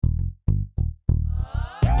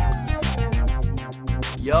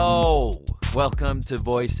Yo! Welcome to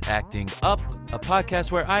Voice Acting Up, a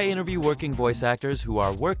podcast where I interview working voice actors who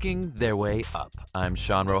are working their way up. I'm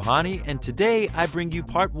Sean Rohani, and today I bring you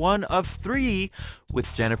part 1 of 3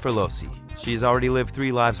 with Jennifer Losi. She's already lived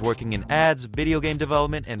 3 lives working in ads, video game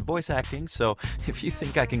development, and voice acting, so if you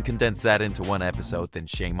think I can condense that into one episode, then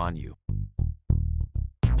shame on you.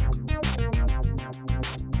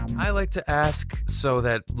 I like to ask, so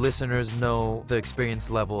that listeners know the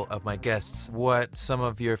experience level of my guests, what some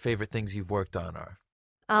of your favorite things you've worked on are.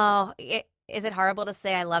 Oh, is it horrible to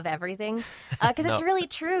say I love everything? Because it's really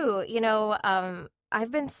true. You know,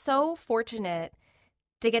 I've been so fortunate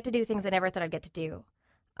to get to do things I never thought I'd get to do.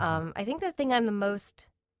 I think the thing I'm the most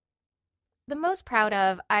proud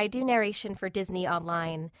of, I do narration for Disney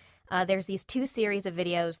Online. There's these 2 series of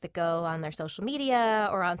videos that go on their social media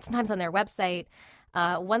or sometimes on their website.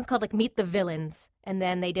 One's called like Meet the Villains, and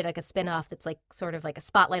then they did like a spin-off that's like sort of like a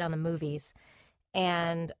spotlight on the movies.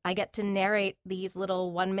 And I get to narrate these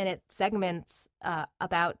little 1-minute segments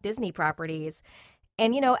about Disney properties.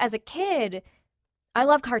 And, you know, as a kid, I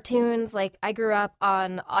love cartoons. Like, I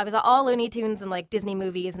was all Looney Tunes and like Disney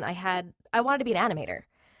movies, and I wanted to be an animator.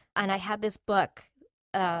 And I had this book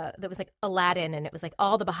that was like Aladdin, and it was like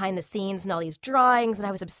all the behind the scenes and all these drawings, and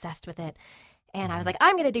I was obsessed with it. And I was like,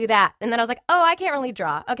 I'm going to do that. And then I was like, oh, I can't really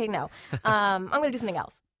draw. Okay, no. I'm going to do something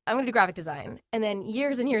else. I'm going to do graphic design. And then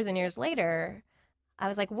years and years and years later, I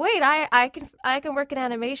was like, wait, I can work in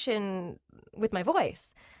animation with my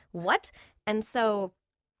voice. What? And so,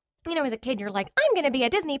 you know, as a kid, you're like, I'm going to be a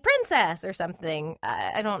Disney princess or something.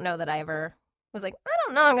 I don't know that I ever was like, I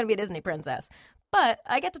don't know I'm going to be a Disney princess. But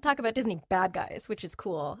I get to talk about Disney bad guys, which is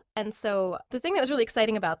cool. And so the thing that was really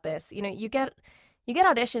exciting about this, you know, you get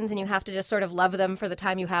auditions and you have to just sort of love them for the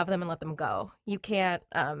time you have them and let them go. You can't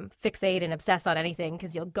fixate and obsess on anything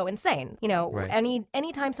because you'll go insane. You know, right.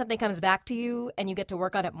 Anytime something comes back to you and you get to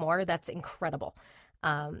work on it more, that's incredible.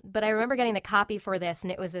 But I remember getting the copy for this,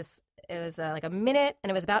 and it was like a minute, and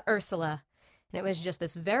it was about Ursula. And it was just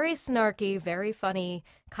this very snarky, very funny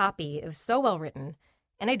copy. It was so well written.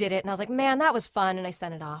 And I did it, and I was like, man, that was fun. And I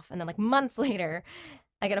sent it off. And then like months later,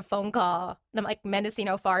 I get a phone call, and I'm like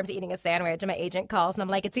Mendocino Farms eating a sandwich, and my agent calls, and I'm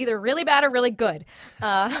like, it's either really bad or really good.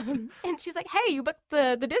 And she's like, hey, you booked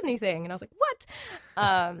the Disney thing. And I was like,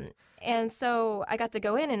 what? And so I got to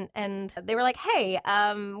go in, and they were like, hey,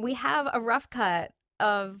 we have a rough cut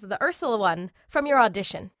of the Ursula one from your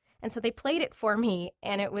audition. And so they played it for me,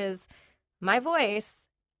 and it was my voice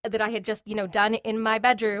that I had just, you know, done in my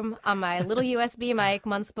bedroom on my little USB mic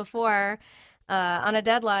months before on a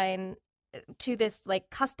deadline, to this like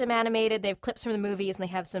custom animated. They have clips from the movies, and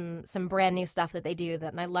they have some brand new stuff that they do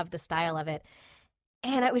and I love the style of it.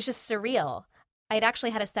 And it was just surreal. I'd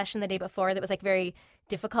actually had a session the day before that was like very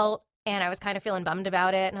difficult, and I was kind of feeling bummed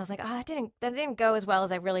about it. And I was like, that didn't go as well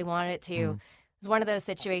as I really wanted it to. It was one of those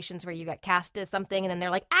situations where you got cast as something, and then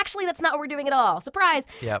they're like, actually, that's not what we're doing at all. Surprise.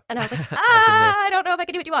 Yep. And I was like, I don't know if I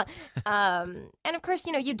can do what you want. And of course,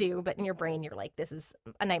 you know, you do, but in your brain, you're like, this is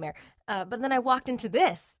a nightmare. But then I walked into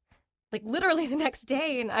this, like literally the next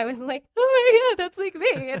day, and I was like, oh my God, that's like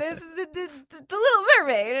me. And it's the Little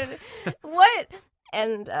Mermaid. And what?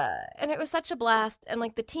 And it was such a blast. And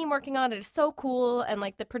like the team working on it is so cool. And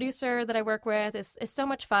like the producer that I work with is so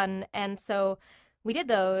much fun. And so we did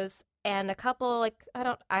those, and a couple, like,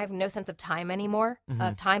 I have no sense of time anymore.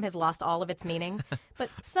 Time has lost all of its meaning. But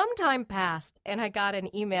some time passed, and I got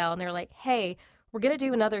an email, and they're like, hey, we're going to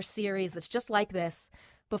do another series that's just like this.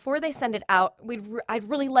 Before they send it out, I'd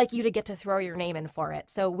really like you to get to throw your name in for it.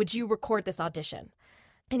 So would you record this audition?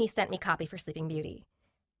 And he sent me copy for Sleeping Beauty.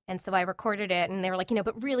 And so I recorded it, and they were like, you know,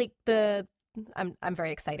 but really I'm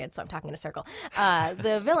very excited, so I'm talking in a circle.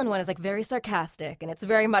 The villain one is like very sarcastic, and it's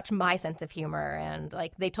very much my sense of humor. And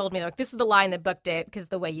like they told me, like, this is the line that booked it because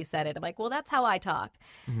the way you said it. I'm like, well, that's how I talk.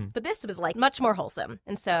 But this was like much more wholesome.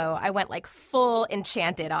 And so I went like full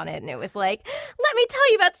enchanted on it, and it was like, let me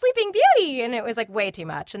tell you about Sleeping Beauty. And it was like way too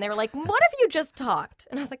much. And they were like, what if you just talked?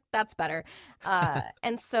 And I was like, that's better.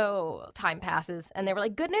 And so time passes, and they were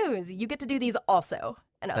like, good news, you get to do these also.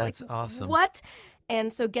 And I was That's like, awesome. What?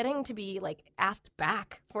 And so getting to be like asked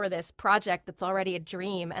back for this project that's already a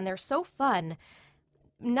dream, and they're so fun,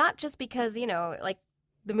 not just because, you know, like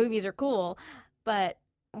the movies are cool, but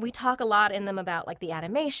we talk a lot in them about like the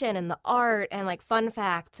animation and the art and like fun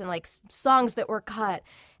facts and like songs that were cut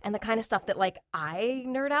and the kind of stuff that like I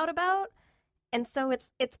nerd out about. And so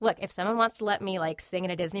it's look, if someone wants to let me like sing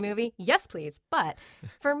in a Disney movie, yes, please. But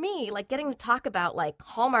for me, like getting to talk about like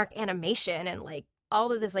Hallmark animation and like all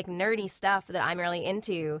of this like nerdy stuff that I'm really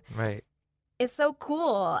into, right, is so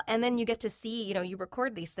cool. And then you get to see, you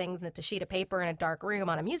record these things and it's a sheet of paper in a dark room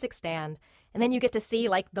on a music stand. And then you get to see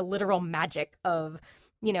like the literal magic of,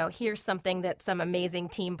 here's something that some amazing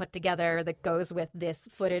team put together that goes with this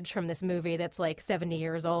footage from this movie that's like 70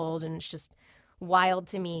 years old. And it's just wild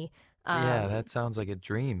to me. Yeah, that sounds like a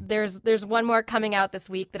dream. There's one more coming out this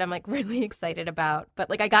week that I'm like really excited about. But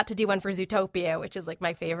like I got to do one for Zootopia, which is like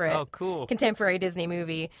my favorite contemporary Disney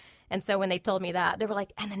movie. And so when they told me that, they were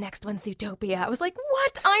like, and the next one's Zootopia. I was like,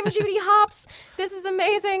 what? I'm Judy Hopps. This is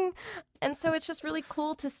amazing. And so it's just really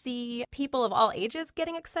cool to see people of all ages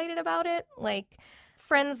getting excited about it. Like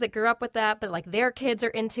friends that grew up with that, but like their kids are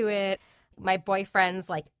into it. My boyfriend's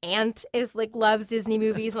like aunt is like loves Disney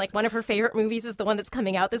movies. Like one of her favorite movies is the one that's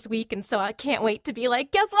coming out this week. And so I can't wait to be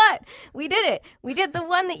like, guess what? We did it. We did the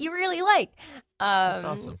one that you really like. That's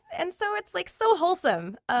awesome. And so it's like so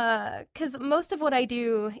wholesome. Because most of what I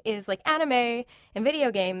do is like anime and video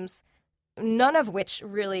games. None of which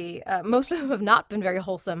really, most of them have not been very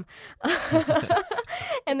wholesome.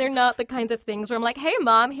 And they're not the kinds of things where I'm like, hey,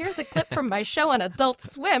 Mom, here's a clip from my show on Adult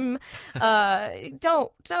Swim.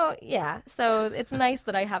 Yeah. So it's nice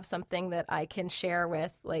that I have something that I can share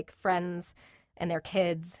with like friends and their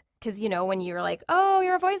kids. Because, when you're like, oh,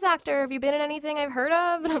 you're a voice actor. Have you been in anything I've heard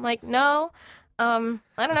of? And I'm like, no. I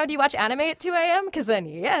don't know. Do you watch anime at 2 a.m.? Because then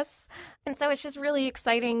yes. And so it's just really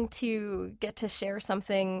exciting to get to share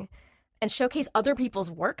something and showcase other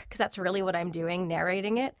people's work, because that's really what I'm doing,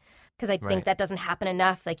 narrating it. Because I think that doesn't happen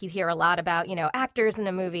enough. Like you hear a lot about, actors in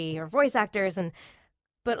a movie or voice actors,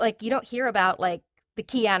 but like you don't hear about like the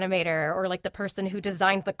key animator or like the person who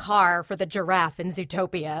designed the car for the giraffe in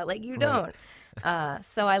Zootopia. Like you don't.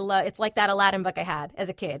 So I love, it's like that Aladdin book I had as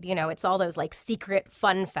a kid. It's all those like secret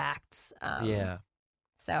fun facts. Yeah.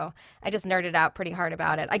 So I just nerded out pretty hard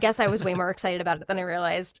about it. I guess I was way more excited about it than I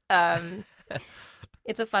realized.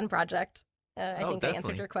 It's a fun project. I think definitely. I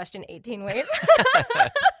answered your question 18 ways.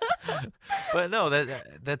 But no,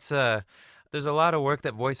 that's there's a lot of work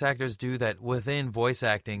that voice actors do that within voice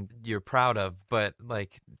acting you're proud of, but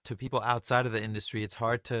like to people outside of the industry, it's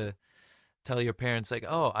hard to tell your parents like,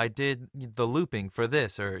 oh, I did the looping for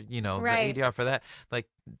this, or the ADR for that. Like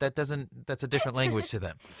that's a different language to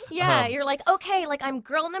them. Yeah, you're like, okay, like I'm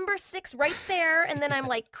girl number 6 right there, and then I'm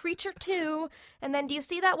like creature 2, and then do you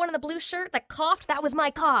see that one in the blue shirt that coughed? That was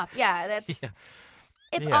my cough. Yeah, that's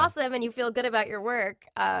it's awesome, and you feel good about your work.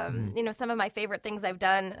 Some of my favorite things I've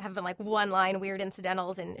done have been like one-line weird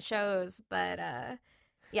incidentals in shows, but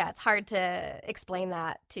it's hard to explain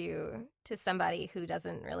that to somebody who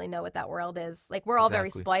doesn't really know what that world is. Like we're all very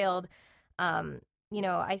spoiled.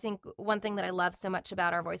 I think one thing that I love so much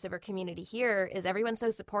about our voiceover community here is everyone's so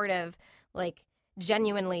supportive. Like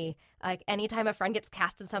genuinely, like anytime a friend gets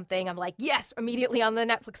cast in something, I'm like, yes, immediately on the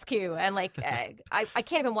Netflix queue. And like, I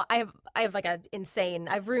can't even. I have like a insane.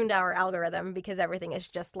 I've ruined our algorithm because everything is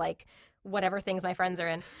just like whatever things my friends are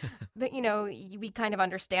in. But we kind of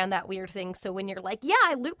understand that weird thing. So when you're like, yeah,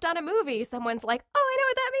 I looped on a movie, someone's like, oh, I know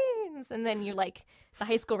what that means. And then you like the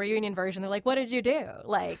high school reunion version. They're like, what did you do?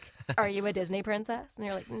 Like, are you a Disney princess? And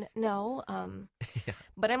you're like, no.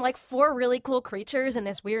 But I'm like 4 really cool creatures in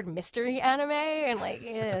this weird mystery anime. And like,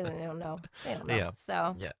 I don't know. Yeah.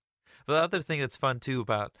 So. Yeah. But the other thing that's fun too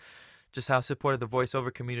about just how supportive the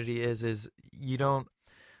voiceover community is you don't,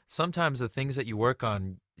 sometimes the things that you work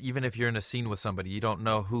on, even if you're in a scene with somebody, you don't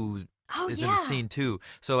know who is in the scene too.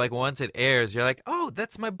 So like once it airs, you're like, oh,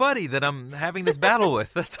 that's my buddy that I'm having this battle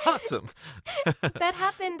with. That's awesome. That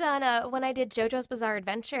happened on when I did JoJo's Bizarre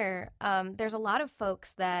Adventure. There's a lot of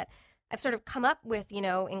folks that I've sort of come up with,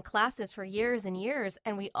 in classes for years and years,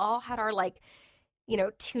 and we all had our like,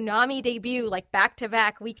 Toonami debut, like back to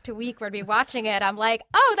back, week to week. We'd be watching it. I'm like,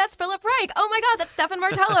 oh, that's Philip Reich. Oh my God, that's Stefan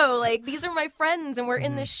Martello. Like these are my friends, and we're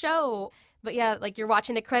in this show. But yeah, like you're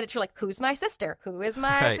watching the credits, you're like, who's my sister? Who is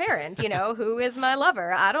my parent? Who is my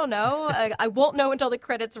lover? I don't know. I won't know until the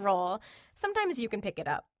credits roll. Sometimes you can pick it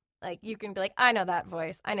up. Like you can be like, I know that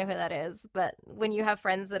voice. I know who that is. But when you have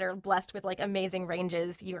friends that are blessed with like amazing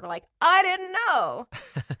ranges, you're like, I didn't know.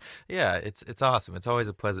 Yeah, it's awesome. It's always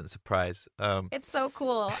a pleasant surprise. It's so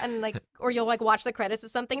cool. And like, or you'll like watch the credits or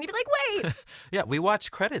something and you'll be like, wait. Yeah, we watch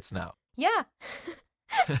credits now. Yeah.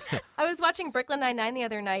 I was watching Brooklyn Nine-Nine the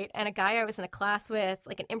other night, and a guy I was in a class with,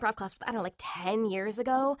 like an improv class, I don't know, like 10 years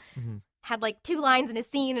ago, had like 2 lines in a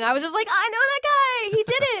scene, and I was just like, I know that guy! He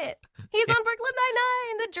did it! He's on Brooklyn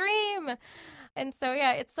Nine-Nine, the dream! And so,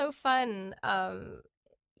 yeah, it's so fun.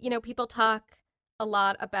 People talk a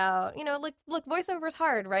lot about, look, voiceover is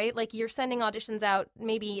hard, right? Like, you're sending auditions out,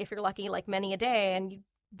 maybe if you're lucky, like many a day, and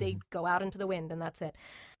they go out into the wind and that's it.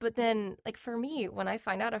 But then, like, for me, when I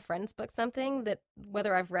find out a friend's booked something that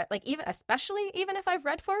whether I've read, like, especially if I've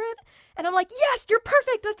read for it, and I'm like, yes, you're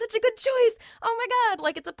perfect. That's such a good choice. Oh my God.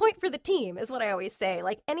 Like, it's a point for the team is what I always say.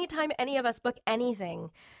 Like, anytime any of us book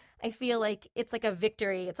anything, I feel like it's like a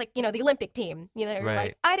victory. It's like, the Olympic team, you're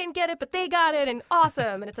like, I didn't get it, but they got it and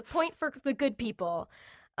awesome. And it's a point for the good people.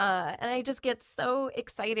 And I just get so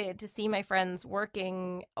excited to see my friends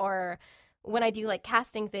working, or when I do like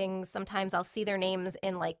casting things, sometimes I'll see their names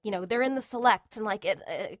in like, they're in the select and like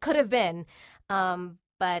it could have been.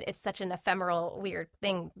 But it's such an ephemeral, weird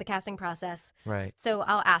thing, the casting process. Right. So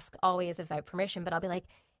I'll ask always if I have permission, but I'll be like,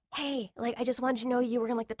 hey, like, I just wanted you to know you were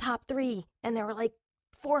in like the top 3 and there were like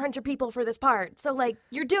 400 people for this part. So like,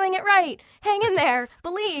 you're doing it right. Hang in there.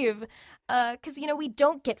 Believe. Because, we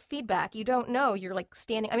don't get feedback. You don't know. You're like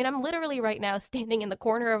standing. I mean, I'm literally right now standing in the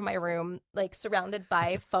corner of my room, like surrounded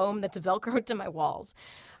by foam that's Velcroed to my walls.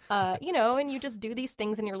 And you just do these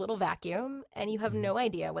things in your little vacuum and you have no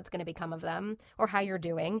idea what's going to become of them or how you're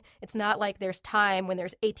doing. It's not like there's time when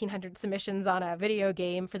there's 1,800 submissions on a video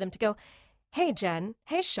game for them to go, hey, Jen,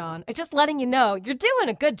 hey, Sean, I'm just letting you know you're doing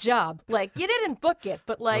a good job. Like, you didn't book it,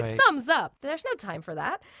 but like, Right. thumbs up. There's no time for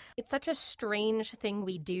that. It's such a strange thing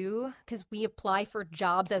we do because we apply for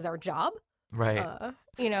jobs as our job. Right.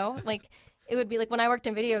 Like it would be like when I worked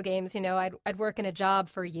in video games, I'd work in a job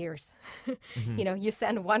for years. You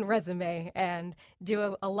send one resume and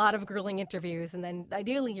do a lot of grueling interviews, and then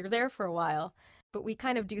ideally you're there for a while. But we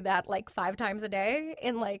kind of do that like 5 times a day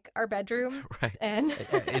in like our bedroom. Right. And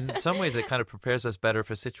in some ways, it kind of prepares us better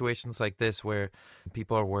for situations like this where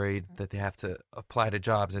people are worried that they have to apply to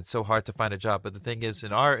jobs. It's so hard to find a job. But the thing is,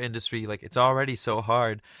 in our industry, like it's already so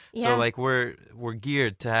hard. Yeah. So like we're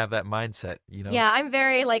geared to have that mindset, Yeah, I'm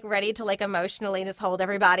very like ready to like emotionally just hold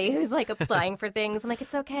everybody who's like applying for things. I'm like,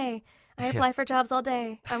 it's okay. I apply for jobs all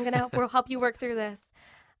day. We'll help you work through this.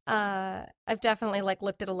 I've definitely like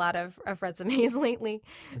looked at a lot of resumes lately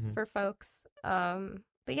for folks. But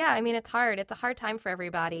yeah, I mean, it's hard. It's a hard time for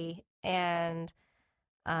everybody. And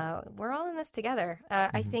we're all in this together.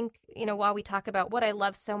 I think, while we talk about what I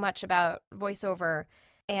love so much about voiceover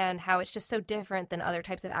and how it's just so different than other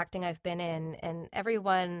types of acting I've been in, and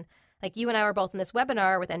everyone, like you and I were both in this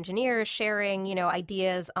webinar with engineers sharing,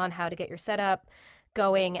 ideas on how to get your setup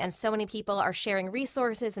going, and so many people are sharing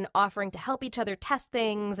resources and offering to help each other test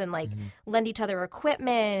things and like lend each other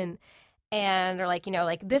equipment, and are like,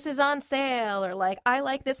 like this is on sale, or like I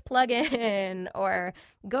like this plugin, or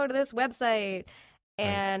go to this website,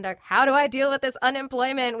 and how do I deal with this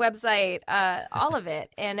unemployment website, all of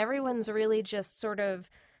it. And everyone's really just sort of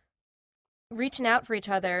reaching out for each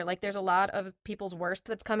other. Like there's a lot of people's worst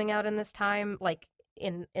that's coming out in this time, like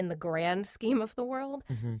in the grand scheme of the world.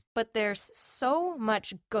 But there's so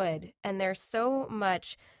much good, and there's so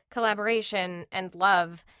much collaboration and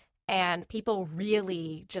love, and people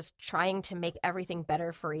really just trying to make everything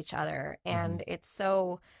better for each other. And it's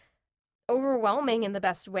so overwhelming in the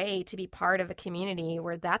best way to be part of a community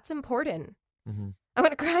where that's important. I'm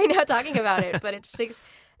gonna cry now talking about it, but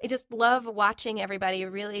I just love watching everybody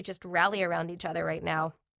really just rally around each other right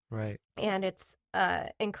now. Right. And it's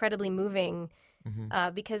incredibly moving.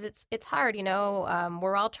 Because it's hard,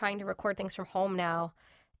 we're all trying to record things from home now,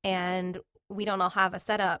 and we don't all have a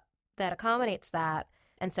setup that accommodates that.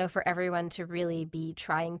 And so for everyone to really be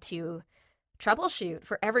trying to troubleshoot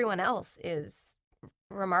for everyone else is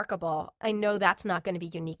remarkable. I know that's not going to be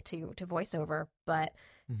unique to voiceover, but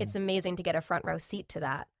it's amazing to get a front row seat to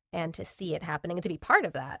that and to see it happening and to be part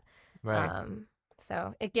of that. Right.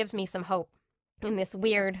 So it gives me some hope in this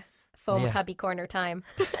weird foam cubby corner time.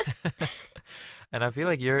 And I feel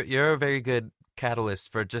like you're a very good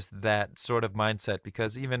catalyst for just that sort of mindset,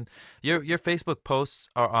 because even your Facebook posts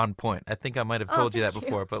are on point. I think I might have told you that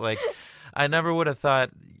before, but like I never would have thought,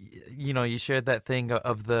 you shared that thing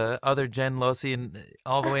of the other Jen Losey and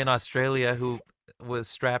all the way in Australia who was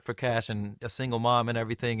strapped for cash and a single mom and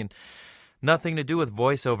everything, and nothing to do with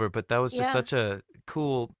voiceover, but that was just such a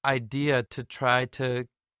cool idea to try to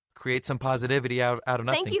create some positivity out of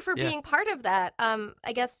nothing. Thank you for being part of that.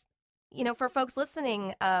 I guess, for folks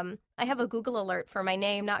listening, I have a Google alert for my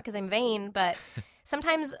name, not because I'm vain, but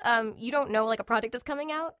sometimes you don't know like a product is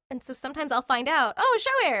coming out. And so sometimes I'll find out, a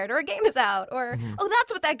show aired or a game is out, or,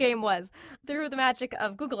 that's what that game was, through the magic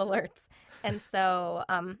of Google alerts. And so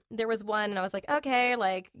there was one and I was like, okay,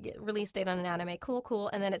 like release date on an anime. Cool.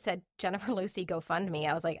 And then it said Jennifer Lucy GoFundMe.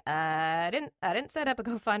 I was like, I didn't set up a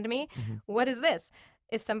GoFundMe. What is this?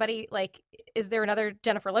 is somebody like, is there another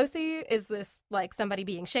Jennifer Losey? Is this like somebody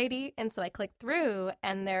being shady? And so I clicked through,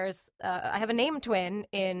 and there's I have a name twin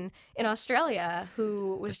in Australia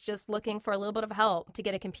who was just looking for a little bit of help to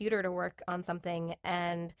get a computer to work on something.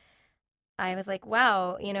 And I was like,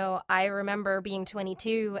 wow, I remember being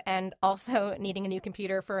 22 and also needing a new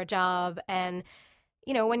computer for a job. And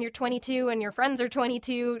when you're 22 and your friends are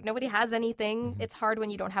 22, nobody has anything. It's hard when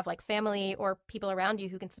you don't have like family or people around you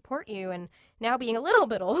who can support you. And now being a little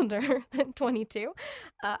bit older than 22,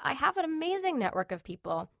 I have an amazing network of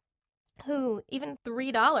people who even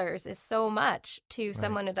 $3 is so much to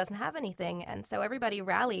someone who doesn't have anything. And so everybody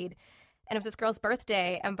rallied, and it was this girl's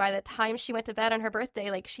birthday. And by the time she went to bed on her birthday,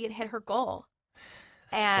 like she had hit her goal.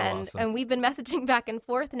 And so awesome. And we've been messaging back and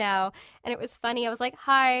forth now, and it was funny. I was like,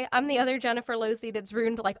 "Hi, I'm the other Jennifer Losey that's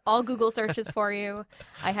ruined like all Google searches for you.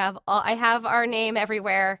 I have our name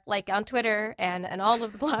everywhere, like on Twitter and all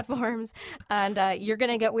of the platforms, and you're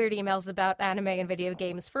gonna get weird emails about anime and video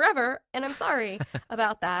games forever. And I'm sorry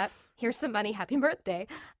about that. Here's some money. Happy birthday."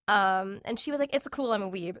 And she was like, "It's cool, I'm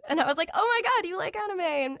a weeb." And I was like, "Oh my God, you like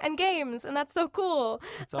anime and games, and that's so cool.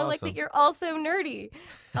 That's I awesome. like that you're also nerdy."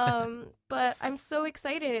 But I'm so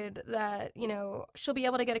excited that, she'll be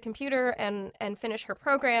able to get a computer and finish her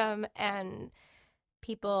program, and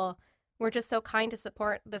people were just so kind to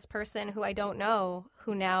support this person who I don't know,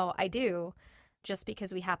 who now I do, just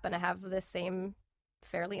because we happen to have the same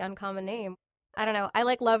fairly uncommon name. I don't know. I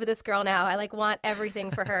love this girl now. I want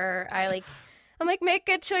everything for her. I'm like, make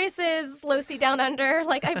good choices, Losey Down Under.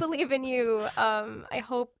 Like, I believe in you. I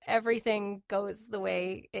hope everything goes the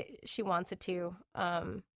way she wants it to.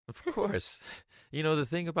 Of course. The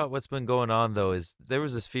thing about what's been going on, though, is there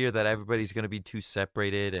was this fear that everybody's going to be too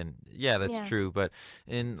separated. And yeah, that's true. But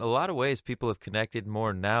in a lot of ways, people have connected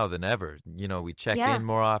more now than ever. We check in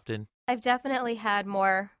more often. I've definitely had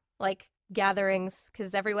more, gatherings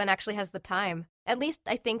because everyone actually has the time. At least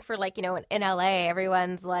I think for in LA,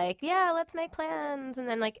 everyone's like, yeah, let's make plans. And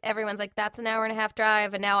then everyone's like, that's an hour and a half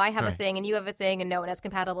drive. And now I have a thing and you have a thing, and no one has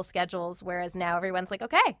compatible schedules. Whereas now everyone's like,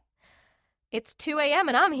 okay, it's 2 a.m.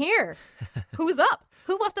 and I'm here. Who's up?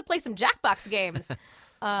 Who wants to play some Jackbox games?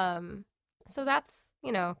 So that's,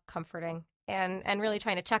 comforting and really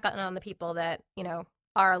trying to check on the people that,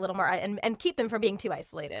 are a little more and keep them from being too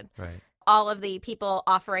isolated. Right. All of the people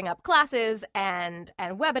offering up classes and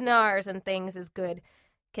webinars and things is good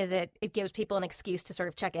because it gives people an excuse to sort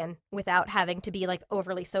of check in without having to be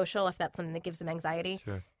overly social if that's something that gives them anxiety.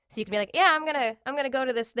 Sure. So you can be like, yeah, I'm gonna go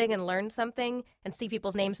to this thing and learn something and see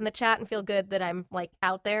people's names in the chat and feel good that I'm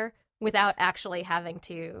out there without actually having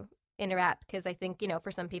to interact, because I think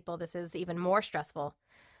for some people this is even more stressful.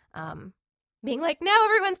 Being like, now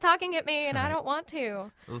everyone's talking at me and I don't want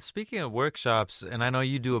to. Well, speaking of workshops, and I know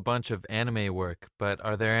you do a bunch of anime work, but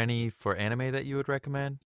are there any for anime that you would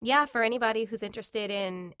recommend? Yeah, for anybody who's interested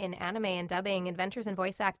in anime and dubbing, Adventures in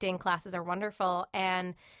Voice Acting classes are wonderful.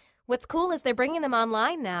 And what's cool is they're bringing them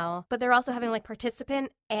online now, but they're also having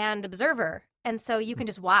participant and observer. And so you can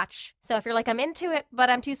just watch. So if you're like, I'm into it,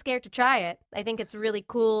 but I'm too scared to try it, I think it's really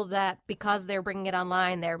cool that because they're bringing it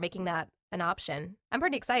online, they're making that an option. I'm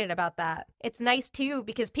pretty excited about that. It's nice too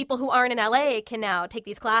because people who aren't in LA can now take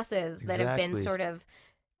these classes that have been sort of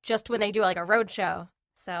just when they do a road show.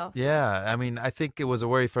 So yeah, I mean, I think it was a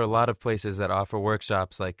worry for a lot of places that offer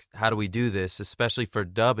workshops, like how do we do this, especially for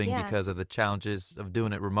dubbing because of the challenges of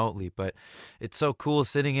doing it remotely. But it's so cool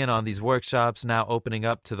sitting in on these workshops now opening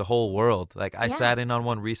up to the whole world. I sat in on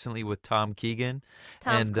one recently with Tom Keegan.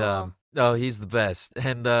 Tom's cool. Oh, he's the best.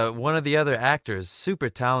 And one of the other actors, super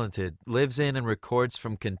talented, lives in and records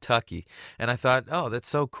from Kentucky. And I thought, oh, that's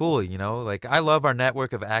so cool, I love our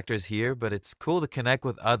network of actors here, but it's cool to connect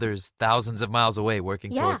with others thousands of miles away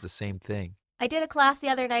working towards the same thing. I did a class the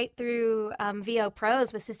other night through VO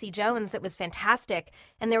Pros with Sissy Jones that was fantastic.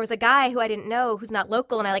 And there was a guy who I didn't know who's not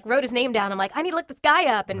local, and I wrote his name down. I'm like, I need to look this guy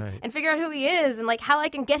up and figure out who he is and how I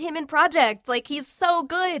can get him in projects. He's so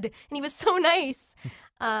good and he was so nice.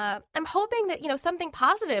 I'm hoping that, something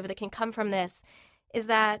positive that can come from this is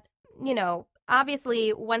that,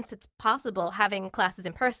 obviously once it's possible, having classes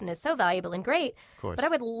in person is so valuable and great. Of course. But I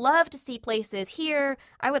would love to see places here.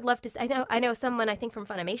 I would love to, I know someone, I think from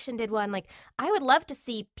Funimation did one. I would love to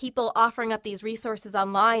see people offering up these resources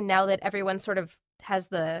online now that everyone sort of has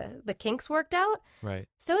the kinks worked out. Right.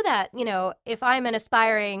 So that, if I'm an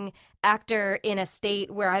aspiring actor in a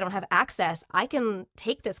state where I don't have access, I can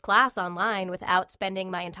take this class online without spending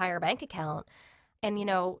my entire bank account.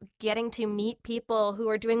 and, getting to meet people who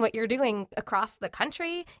are doing what you're doing across the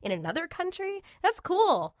country, in another country. That's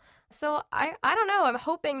cool. So I don't know. I'm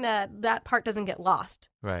hoping that part doesn't get lost.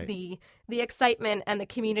 Right. The excitement and the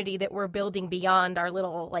community that we're building beyond our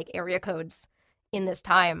little like area codes in this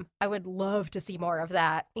time. I would love to see more of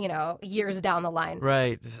that, years down the line.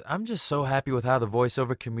 Right. I'm just so happy with how the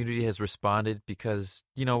voiceover community has responded because,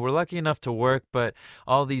 we're lucky enough to work, but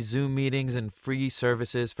all these Zoom meetings and free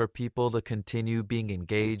services for people to continue being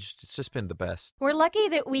engaged, it's just been the best. We're lucky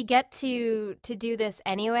that we get to do this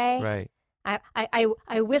anyway. Right.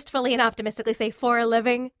 I wistfully and optimistically say for a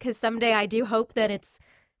living, because someday I do hope that it's,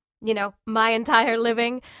 my entire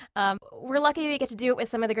living. We're lucky we get to do it with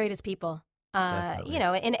some of the greatest people.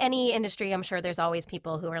 In any industry, I'm sure there's always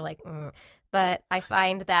people who are like, but I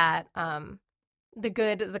find that the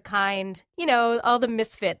good, the kind, all the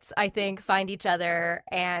misfits, I think, find each other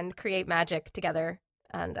and create magic together.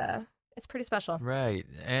 And it's pretty special. Right.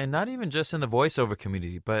 And not even just in the voiceover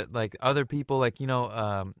community, but like other people, like,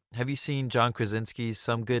 have you seen John Krasinski's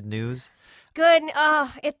Some Good News? Good.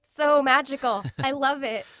 Oh, it's so magical. I love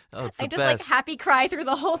it. Oh, it's the I just best. like happy cry through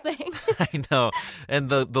the whole thing. I know. And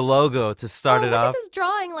the logo to start it look off. at this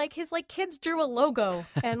drawing. Like his kids drew a logo,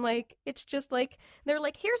 and like it's just like they're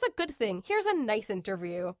like, here's a good thing. Here's a nice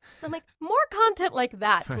interview. And I'm like, more content like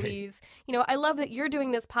that, please. Right. I love that you're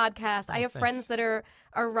doing this podcast. I have friends that are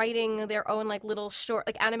writing their own like little short,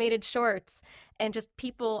 like animated shorts, and just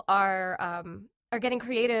people are getting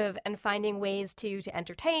creative and finding ways to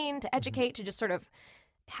entertain, to educate, to just sort of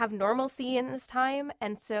have normalcy in this time.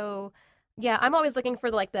 And so, yeah, I'm always looking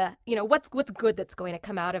for like the, what's good that's going to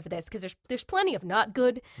come out of this, because there's plenty of not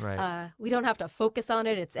good. Right. We don't have to focus on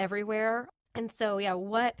it. It's everywhere. And so, yeah,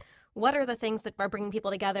 what are the things that are bringing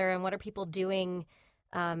people together, and what are people doing,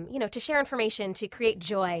 to share information, to create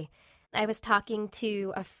joy? I was talking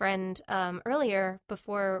to a friend earlier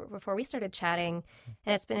before we started chatting,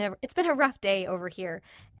 and it's been a rough day over here.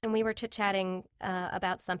 And we were chit-chatting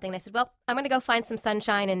about something. And I said, well, I'm going to go find some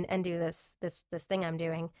sunshine and do this thing I'm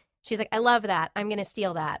doing. She's like, I love that. I'm going to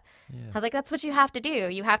steal that. Yeah. I was like, that's what you have to do.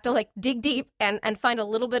 You have to like dig deep and find a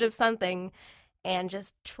little bit of something and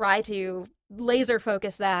just try to laser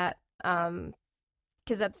focus that.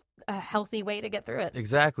 Because that's a healthy way to get through it.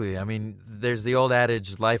 Exactly. I mean, there's the old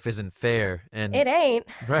adage, life isn't fair. And it ain't.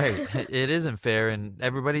 Right. It isn't fair, and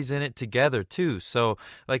everybody's in it together, too. So,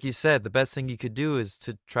 like you said, the best thing you could do is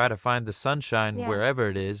to try to find the sunshine wherever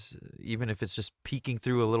it is, even if it's just peeking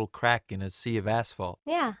through a little crack in a sea of asphalt.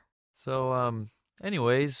 Yeah. So,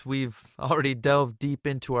 anyways, we've already delved deep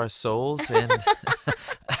into our souls, and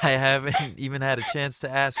I haven't even had a chance to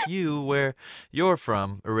ask you where you're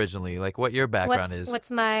from originally, like what your background is. What's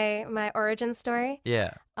my origin story?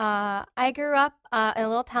 Yeah. I grew up in a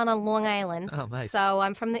little town on Long Island. Oh, nice. So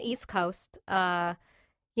I'm from the East Coast.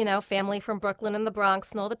 Family from Brooklyn and the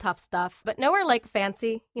Bronx and all the tough stuff, but nowhere like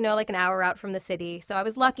fancy, like an hour out from the city. So I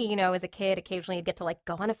was lucky, as a kid, occasionally you'd get to like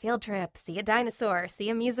go on a field trip, see a dinosaur, see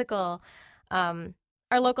a musical. Our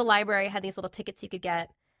local library had these little tickets you could get.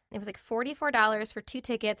 It was like $44 for 2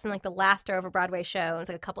 tickets, and like the last row of a Broadway show. It was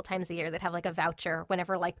like a couple times a year they'd have like a voucher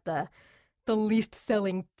whenever like the least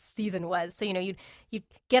selling season was. So you'd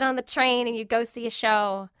get on the train and you'd go see a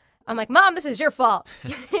show. I'm like, Mom, this is your fault.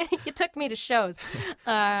 You took me to shows.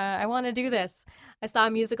 I want to do this. I saw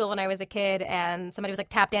a musical when I was a kid, and somebody was like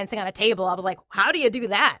tap dancing on a table. I was like, how do you do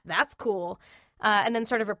that? That's cool. And then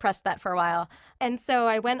sort of repressed that for a while. And so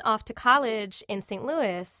I went off to college in St.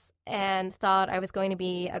 Louis and thought I was going to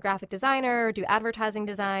be a graphic designer, do advertising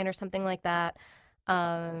design or something like that.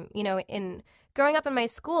 In growing up in my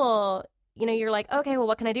school, you're like, okay, well,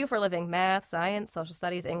 what can I do for a living? Math, science, social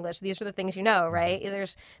studies, English. These are the things right?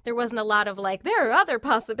 There wasn't a lot of like, there are other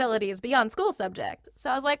possibilities beyond school subject. So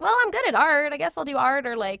I was like, well, I'm good at art. I guess I'll do art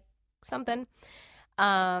or like something.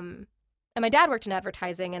 And my dad worked in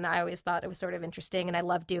advertising, and I always thought it was sort of interesting, and I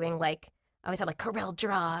loved doing like, I always had like Corel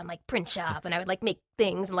Draw and like print shop, and I would like make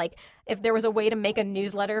things, and like if there was a way to make a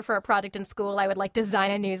newsletter for a project in school, I would like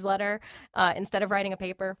design a newsletter instead of writing a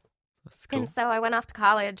paper. That's cool. And so I went off to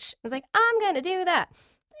college. I was like, I'm going to do that.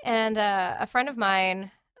 And a friend of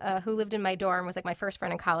mine who lived in my dorm was like my first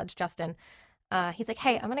friend in college, Justin. He's like,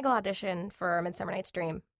 hey, I'm going to go audition for Midsummer Night's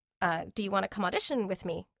Dream. Do you want to come audition with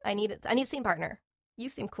me? I need a scene partner. You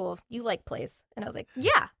seem cool. You like plays. And I was like,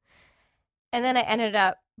 yeah. And then I ended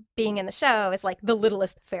up being in the show as like the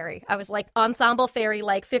littlest fairy. I was like ensemble fairy,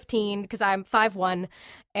 like 15, because I'm 5'1"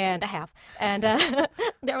 and a half. And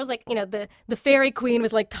there was like, the fairy queen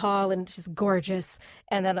was like tall and just gorgeous.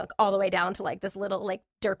 And then all the way down to like this little like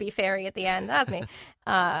derpy fairy at the end. That's me.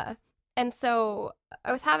 And so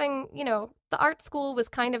I was having, the art school was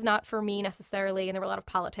kind of not for me necessarily, and there were a lot of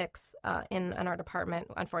politics in our department,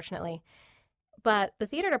 unfortunately. But the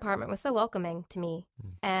theater department was so welcoming to me.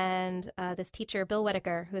 And this teacher, Bill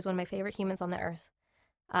Whitaker, who is one of my favorite humans on the earth,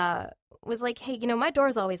 was like, hey, my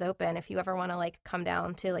door's always open if you ever want to like come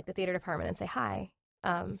down to like the theater department and say hi.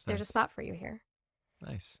 There's nice. a spot for you here.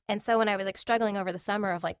 Nice. And so when I was like struggling over the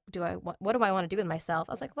summer of like, what do I want to do with myself?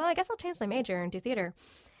 I was like, well, I guess I'll change my major and do theater.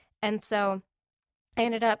 And so I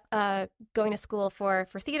ended up going to school for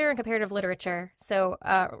theater and comparative literature. So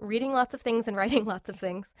reading lots of things and writing lots of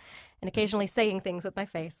things and occasionally saying things with my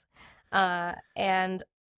face. And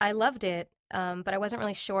I loved it, but I wasn't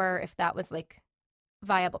really sure if that was like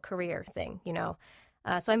viable career thing,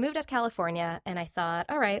 So I moved out to California and I thought,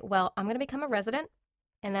 all right, well, I'm going to become a resident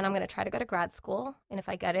and then I'm going to try to go to grad school. And if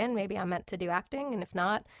I get in, maybe I'm meant to do acting. And if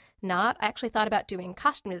not. I actually thought about doing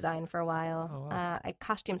costume design for a while. Oh, wow. I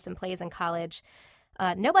costumed some plays in college.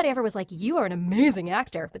 Nobody ever was like, you are an amazing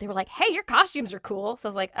actor. But they were like, hey, your costumes are cool. So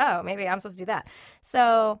I was like, oh, maybe I'm supposed to do that.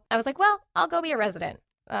 So I was like, well, I'll go be a resident.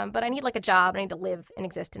 But I need like a job. I need to live and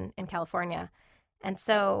exist in California. And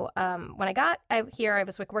so when I got out here, I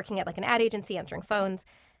was like working at like an ad agency, answering phones.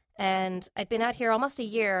 And I'd been out here almost a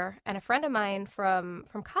year. And a friend of mine from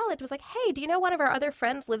college was like, hey, do you know one of our other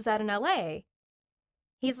friends lives out in LA?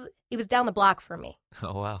 He was down the block from me.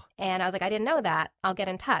 Oh, wow. And I was like, I didn't know that. I'll get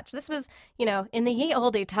in touch. This was, in the ye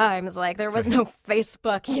olde times, like there was no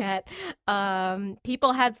Facebook yet.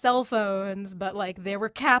 People had cell phones, but like there were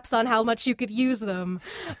caps on how much you could use them.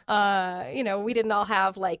 We didn't all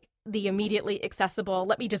have like the immediately accessible,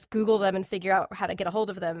 let me just Google them and figure out how to get a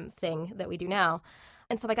hold of them thing that we do now.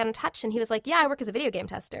 And so I got in touch and he was like, yeah, I work as a video game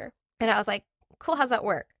tester. And I was like, cool, how's that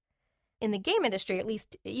work? In the game industry, at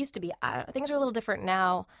least it used to be, things are a little different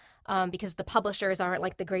now because the publishers aren't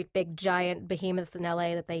like the great big giant behemoths in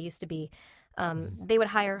LA that they used to be. They would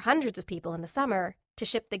hire hundreds of people in the summer to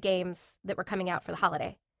ship the games that were coming out for the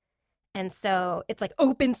holiday. And so it's like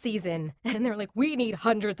open season and they're like, we need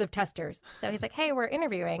hundreds of testers. So he's like, hey, we're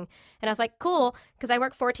interviewing. And I was like, cool, because I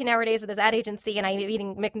work 14-hour days with this ad agency and I'm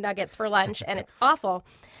eating McNuggets for lunch and it's awful.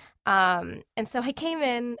 And so I came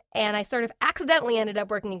in and I sort of accidentally ended up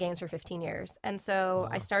working in games for 15 years. And so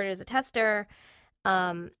I started as a tester,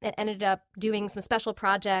 and ended up doing some special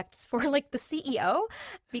projects for like the CEO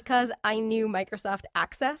because I knew Microsoft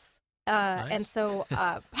Access. Nice. And so,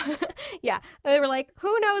 yeah, they were like,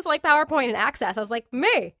 who knows like PowerPoint and Access? I was like,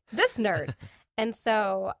 me, this nerd. And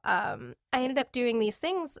so I ended up doing these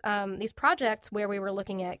things, these projects where we were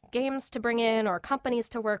looking at games to bring in or companies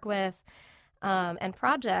to work with. And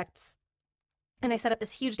projects. And I set up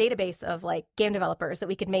this huge database of like game developers that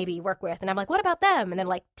we could maybe work with. And I'm like, what about them? And then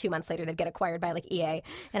like 2 months later, they'd get acquired by like EA.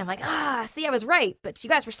 And I'm like, see, I was right, but you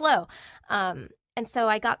guys were slow. And so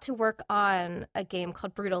I got to work on a game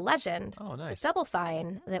called Brutal Legend. Oh, nice. With Double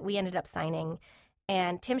Fine that we ended up signing.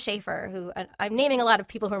 And Tim Schafer, who I'm naming a lot of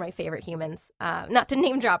people who are my favorite humans, not to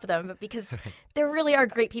name drop them, but because there really are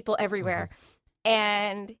great people everywhere.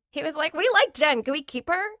 And he was like, we like Jen. Can we keep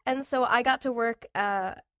her? And so I got to work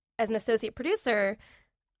as an associate producer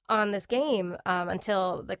on this game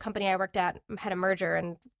until the company I worked at had a merger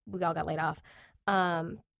and we all got laid off.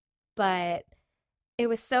 But it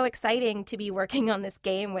was so exciting to be working on this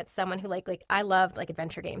game with someone who like I loved like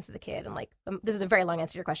adventure games as a kid. And like, this is a very long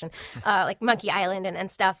answer to your question, like Monkey Island and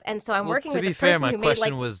stuff. And so I'm working with this person who made like... To be fair, my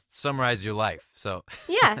question was summarize your life, so...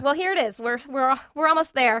 Yeah, well, here it is. We're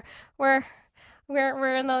almost there. We're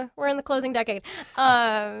in the closing decade,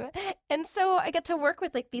 and so I get to work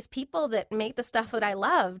with like these people that make the stuff that I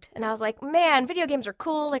loved, and I was like, man, video games are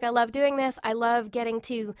cool. Like I love doing this. I love getting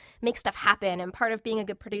to make stuff happen, and part of being a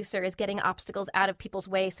good producer is getting obstacles out of people's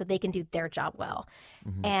way so they can do their job well.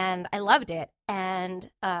 And I loved it. And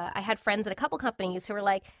I had friends at a couple companies who were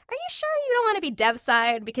like, "Are you sure you don't want to be dev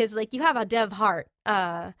side because like you have a dev heart?"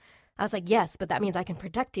 I was like, "Yes, but that means I can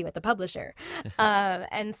protect you at the publisher,"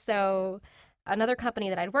 and so. Another company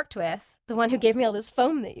that I'd worked with, the one who gave me all this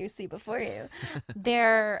foam that you see before you,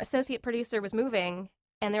 their associate producer was moving,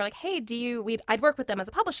 and they're like, hey, I'd worked with them as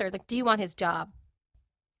a publisher, like, do you want his job?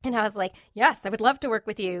 And I was like, yes, I would love to work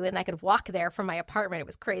with you, and I could walk there from my apartment. It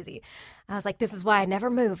was crazy. I was like, this is why I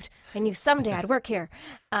never moved. I knew someday I'd work here.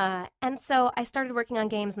 And so I started working on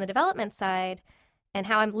games on the development side, and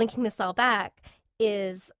how I'm linking this all back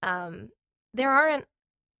is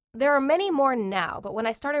there are many more now, but when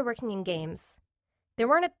I started working in games, there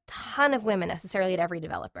weren't a ton of women necessarily at every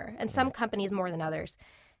developer, and some companies more than others.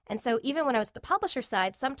 And so even when I was at the publisher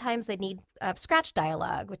side, sometimes they'd need scratch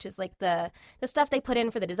dialogue, which is like the stuff they put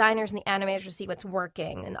in for the designers and the animators to see what's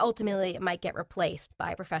working, and ultimately it might get replaced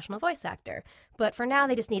by a professional voice actor. But for now,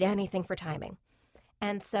 they just need anything for timing.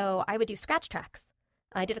 And so I would do scratch tracks.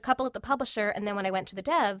 I did a couple at the publisher, and then when I went to the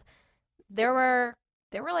dev, there were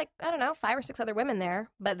like, I don't know, 5 or 6 other women there,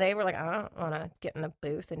 but they were like, I don't want to get in a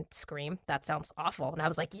booth and scream. That sounds awful. And I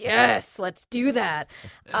was like, yes, let's do that.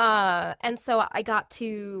 And so I got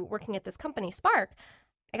to working at this company, Spark.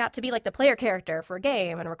 I got to be like the player character for a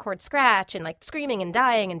game and record scratch and like screaming and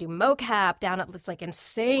dying and do mocap down at this like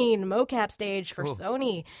insane mocap stage for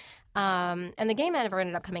Sony. And the game never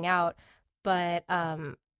ended up coming out, but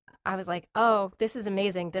I was like, oh, this is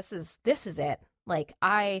amazing. This is it. Like,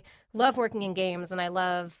 I love working in games and I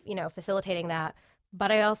love, facilitating that.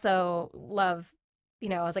 But I also love,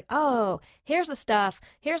 I was like, oh, here's the stuff.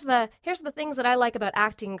 Here's the things that I like about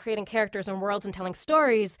acting and creating characters and worlds and telling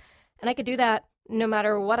stories. And I could do that no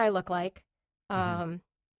matter what I look like, in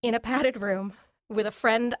a padded room with a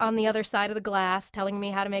friend on the other side of the glass telling me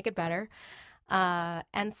how to make it better.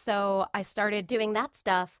 And so I started doing that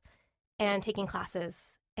stuff and taking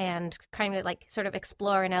classes and kind of like sort of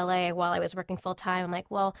explore in LA while I was working full time. I'm like,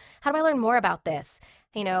 well, how do I learn more about this?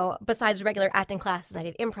 Besides regular acting classes, I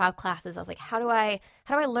did improv classes. I was like, how do I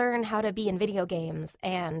learn how to be in video games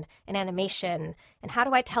and in animation? And how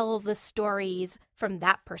do I tell the stories from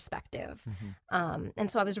that perspective? And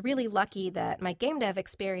so I was really lucky that my game dev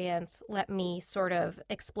experience let me sort of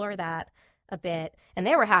explore that a bit. And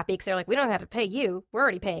they were happy because they're like, we don't have to pay you. We're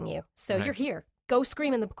already paying you. So You're here. Go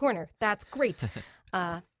scream in the corner. That's great.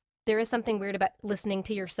 There is something weird about listening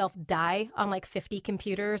to yourself die on like 50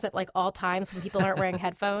 computers at like all times when people aren't wearing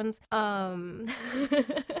headphones. But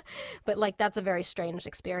like that's a very strange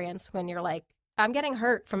experience when you're like, I'm getting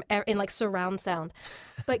hurt in like surround sound.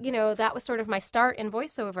 But that was sort of my start in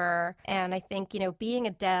voiceover. And I think, being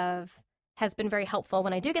a dev has been very helpful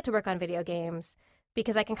when I do get to work on video games,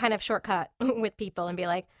 because I can kind of shortcut with people and be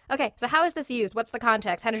like, okay, so how is this used? What's the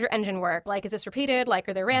context? How does your engine work? Like, is this repeated? Like,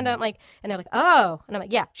 are they random? Like, and they're like, oh. And I'm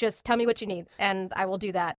like, yeah, just tell me what you need and I will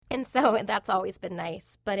do that. And so that's always been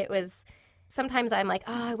nice. But it was, sometimes I'm like,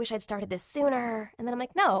 oh, I wish I'd started this sooner. And then I'm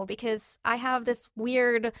like, no, because I have this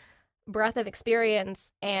weird breadth of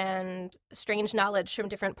experience and strange knowledge from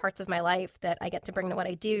different parts of my life that I get to bring to what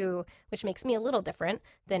I do, which makes me a little different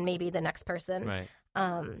than maybe the next person. Right.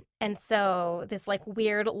 And so this like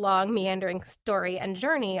weird, long, meandering story and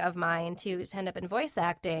journey of mine to end up in voice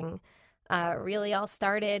acting really all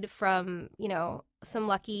started from, some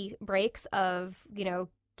lucky breaks of,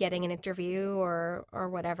 getting an interview or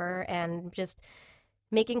whatever, and just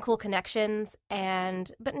making cool connections,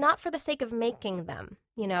 but not for the sake of making them,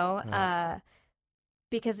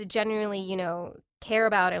 because genuinely, care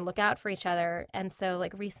about and look out for each other. And so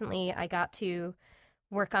like recently I got to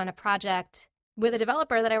work on a project with a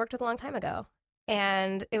developer that I worked with a long time ago.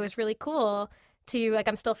 And it was really cool to, like,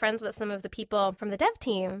 I'm still friends with some of the people from the dev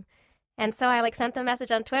team. And so I, like, sent them a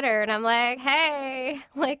message on Twitter, and I'm like, hey,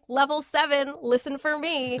 like, level 7, listen for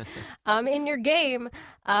me in your game,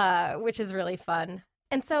 which is really fun.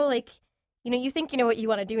 And so, like, you think you know what you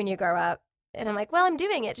want to do when you grow up. And I'm like, well, I'm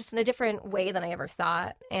doing it just in a different way than I ever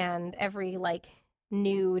thought. And every, like,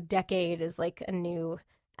 new decade is, like, a new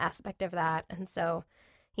aspect of that. And so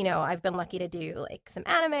I've been lucky to do like some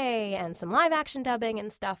anime and some live action dubbing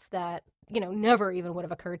and stuff that, never even would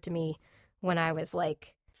have occurred to me when I was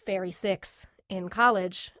like Fairy 6 in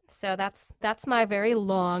college. So that's my very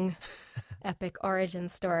long, epic origin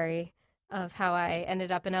story of how I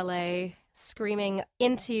ended up in LA screaming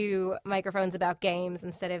into microphones about games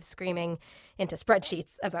instead of screaming into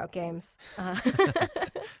spreadsheets about games.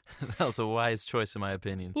 That was a wise choice, in my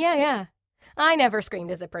opinion. Yeah. I never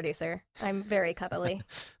screamed as a producer. I'm very cuddly.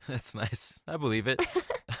 That's nice. I believe it.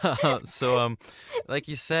 So, like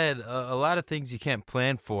you said, a lot of things you can't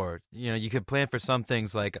plan for. You could plan for some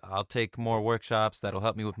things like I'll take more workshops that'll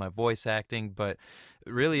help me with my voice acting. But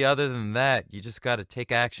really, other than that, you just got to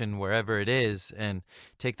take action wherever it is and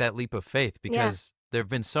take that leap of faith, because there have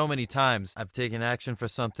been so many times I've taken action for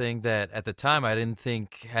something that at the time I didn't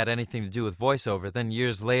think had anything to do with voiceover. Then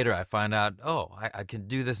years later, I find out, oh, I can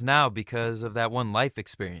do this now because of that one life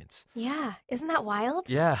experience. Yeah. Isn't that wild?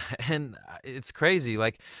 Yeah. And it's crazy.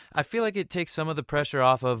 Like, I feel like it takes some of the pressure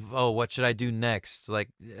off of, oh, what should I do next? Like,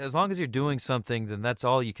 as long as you're doing something, then that's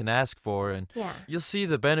all you can ask for. And you'll see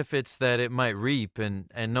the benefits that it might reap and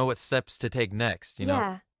know what steps to take next, know?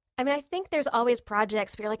 Yeah. I mean, I think there's always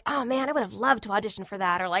projects where you're like, oh man, I would have loved to audition for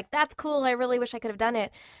that. Or like, that's cool. I really wish I could have done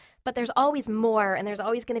it. But there's always more, and there's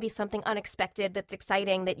always going to be something unexpected that's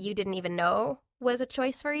exciting that you didn't even know was a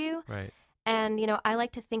choice for you. Right. And, I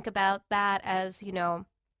like to think about that as,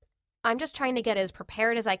 I'm just trying to get as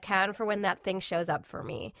prepared as I can for when that thing shows up for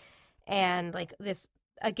me. And like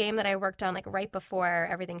a game that I worked on like right before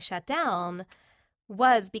everything shut down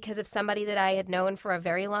was because of somebody that I had known for a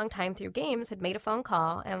very long time through games had made a phone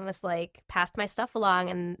call and was like, passed my stuff along.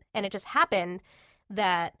 And it just happened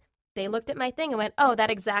that they looked at my thing and went, oh, that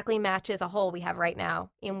exactly matches a hole we have right now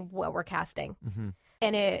in what we're casting. Mm-hmm.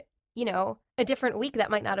 And it, a different week that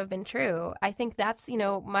might not have been true. I think that's,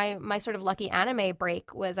 my sort of lucky anime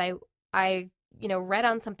break was I read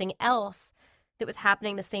on something else that was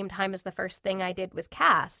happening the same time as the first thing I did was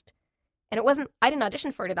cast. And I didn't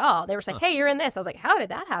audition for it at all. They were like, hey, you're in this. I was like, how did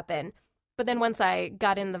that happen? But then once I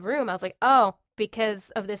got in the room, I was like, oh,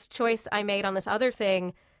 because of this choice I made on this other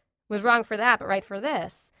thing was wrong for that, but right for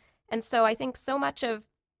this. And so I think so much of,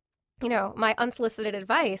 my unsolicited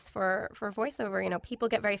advice for voiceover, people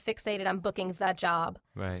get very fixated on booking the job.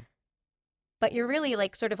 Right. But you're really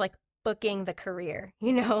sort of booking the career,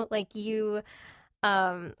 like you,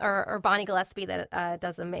 or Bonnie Gillespie that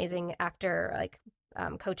does amazing actor,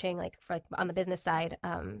 coaching, for on the business side.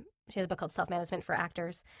 She has a book called Self-Management for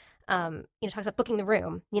Actors. Talks about booking the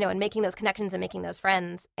room, and making those connections and making those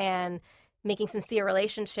friends and making sincere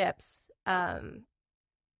relationships,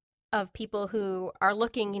 of people who are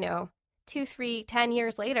looking, 2, 3, 10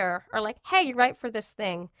 years later are like, hey, you're right for this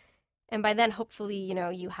thing. And by then, hopefully,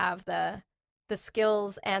 you have the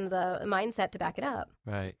skills and the mindset to back it up.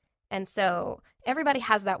 Right. And so everybody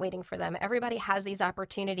has that waiting for them. Everybody has these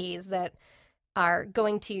opportunities that are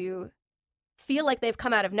going to feel like they've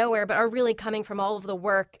come out of nowhere, but are really coming from all of the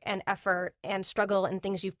work and effort and struggle and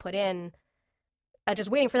things you've put in, just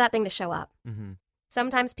waiting for that thing to show up. Mm-hmm.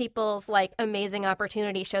 Sometimes people's amazing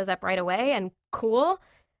opportunity shows up right away and cool.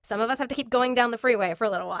 Some of us have to keep going down the freeway for a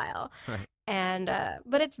little while. Right. And,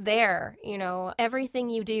 but it's there, everything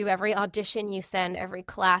you do, every audition you send, every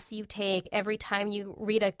class you take, every time you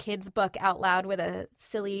read a kid's book out loud with a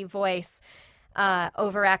silly voice,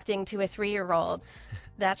 overacting to a 3-year-old,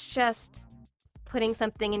 that's just putting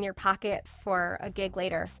something in your pocket for a gig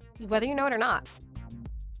later, whether you know it or not.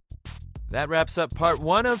 That wraps up part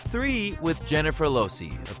 1 of 3 with Jennifer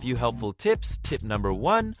Losi. A few helpful tips. Tip number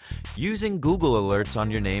 1, using Google Alerts on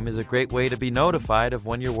your name is a great way to be notified of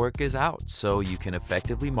when your work is out, so you can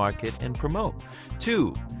effectively market and promote.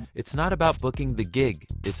 2, it's not about booking the gig,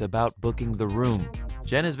 it's about booking the room.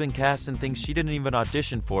 Jen has been cast in things she didn't even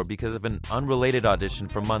audition for because of an unrelated audition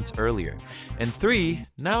from months earlier. And 3,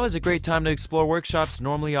 now is a great time to explore workshops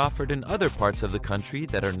normally offered in other parts of the country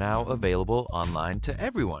that are now available online to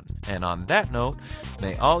everyone. And on that note,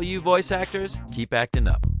 may all you voice actors keep acting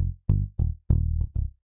up.